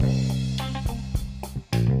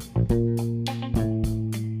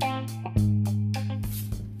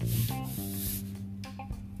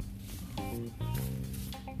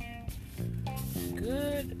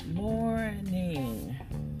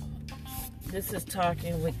This is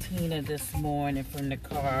Talking with Tina this morning from the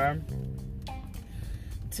car.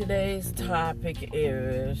 Today's topic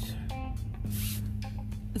is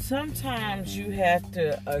sometimes you have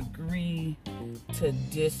to agree to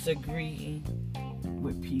disagree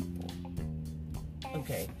with people.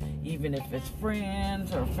 Okay, even if it's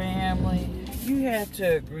friends or family, you have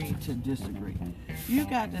to agree to disagree. You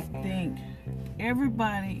got to think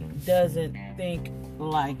everybody doesn't think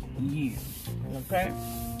like you. Okay?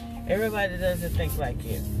 Everybody doesn't think like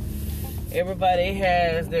you. Everybody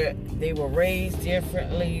they were raised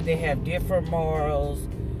differently. They have different morals.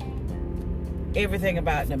 Everything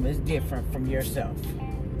about them is different from yourself.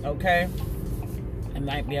 Okay? It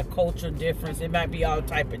might be a cultural difference. It might be all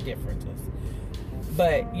type of differences.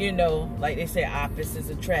 But, like they say, opposites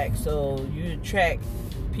attract. So you attract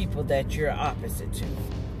people that you're opposite to.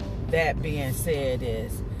 That being said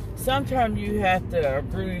is, sometimes you have to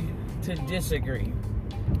agree to disagree.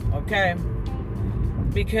 Okay?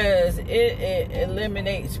 Because it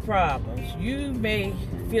eliminates problems. You may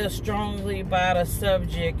feel strongly about a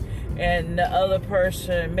subject and the other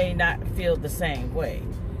person may not feel the same way.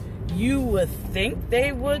 You would think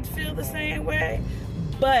they would feel the same way,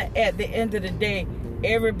 but at the end of the day,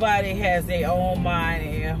 everybody has their own mind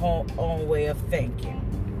and own way of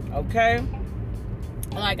thinking. Okay?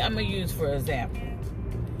 Like, I'm going to use for example,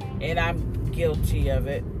 and I'm guilty of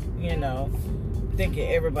it,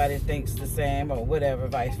 thinking everybody thinks the same or whatever,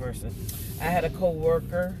 vice versa. I had a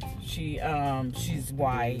co-worker, she's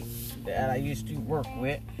white, that I used to work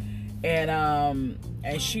with, and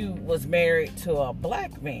she was married to a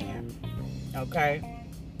black man, okay?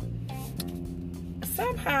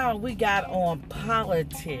 Somehow we got on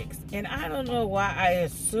politics, and I don't know why I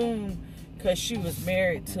assumed because she was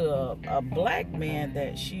married to a black man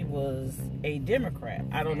that she was a Democrat.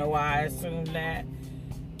 I don't know why I assumed that.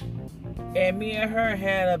 And me and her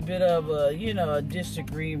had a bit of a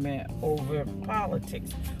disagreement over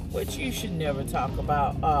politics, which you should never talk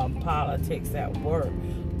about politics at work.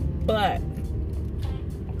 But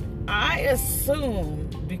I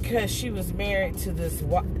assumed because she was married to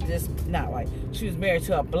she was married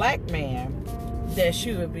to a black man, that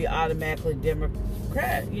she would be automatically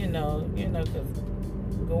Democrat, because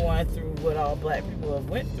going through what all black people have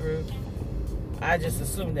went through, I just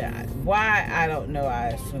assumed that. Why? I don't know. I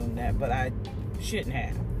assumed that, but I shouldn't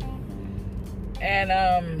have.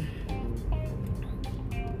 And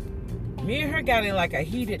me and her got in like a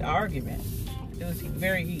heated argument. It was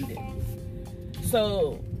very heated.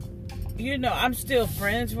 So, I'm still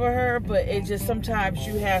friends with her, but it just sometimes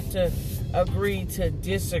you have to agree to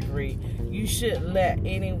disagree. You shouldn't let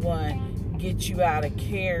anyone get you out of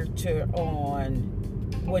character on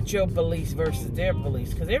what your beliefs versus their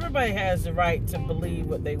beliefs, because everybody has the right to believe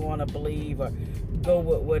what they want to believe or go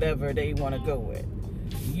with whatever they want to go with.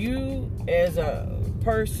 You as a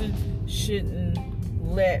person shouldn't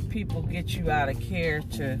let people get you out of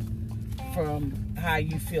character from how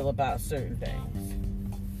you feel about certain things.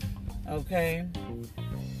 Okay?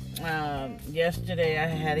 Yesterday I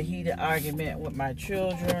had a heated argument with my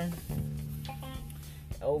children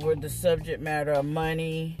over the subject matter of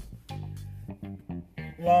money.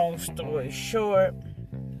 Long story short,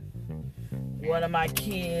 one of my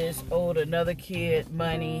kids owed another kid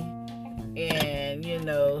money, and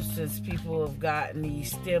since people have gotten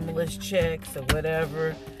these stimulus checks or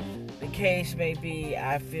whatever the case may be,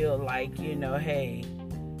 I feel like, hey,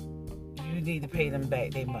 you need to pay them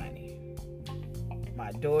back their money.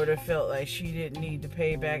 My daughter felt like she didn't need to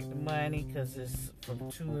pay back the money because it's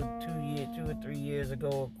from 2 or 3 years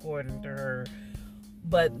ago, according to her.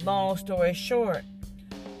 But long story short,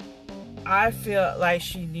 I felt like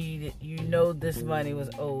she needed, this money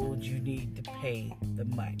was owed, you need to pay the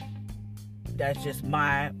money. That's just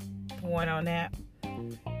my point on that.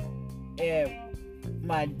 And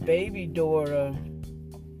my baby daughter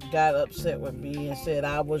got upset with me and said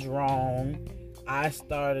I was wrong. I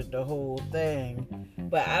started the whole thing.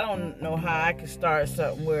 But I don't know how I could start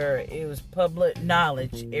something where it was public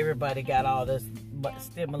knowledge. Everybody got all this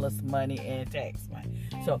stimulus money and tax money.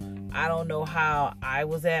 So I don't know how I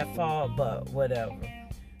was at fault, but whatever.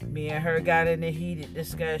 Me and her got in a heated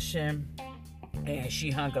discussion, and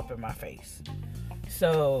she hung up in my face.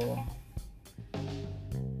 So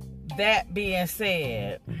that being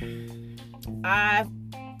said, I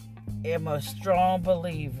am a strong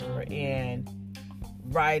believer in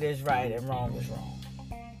right is right and wrong is wrong.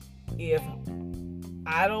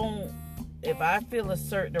 If I feel a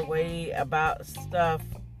certain way about stuff,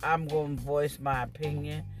 I'm going to voice my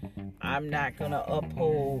opinion. I'm not going to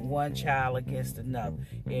uphold one child against another.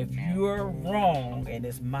 If you're wrong and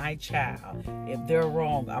it's my child, if they're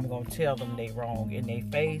wrong, I'm going to tell them they're wrong in their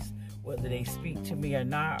face, whether they speak to me or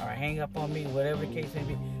not, or hang up on me, whatever the case may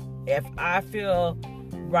be. If I feel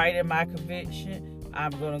right in my conviction,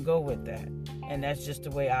 I'm going to go with that. And that's just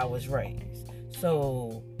the way I was raised.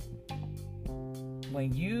 So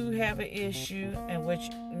when you have an issue in which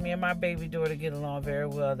me and my baby daughter get along very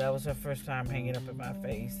well, that was her first time hanging up in my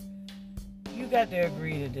face, you got to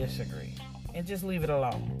agree to disagree and just leave it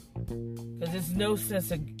alone. Because there's no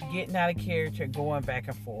sense of getting out of character, going back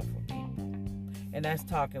and forth with people. And that's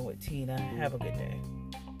Talking with Tina. Have a good day.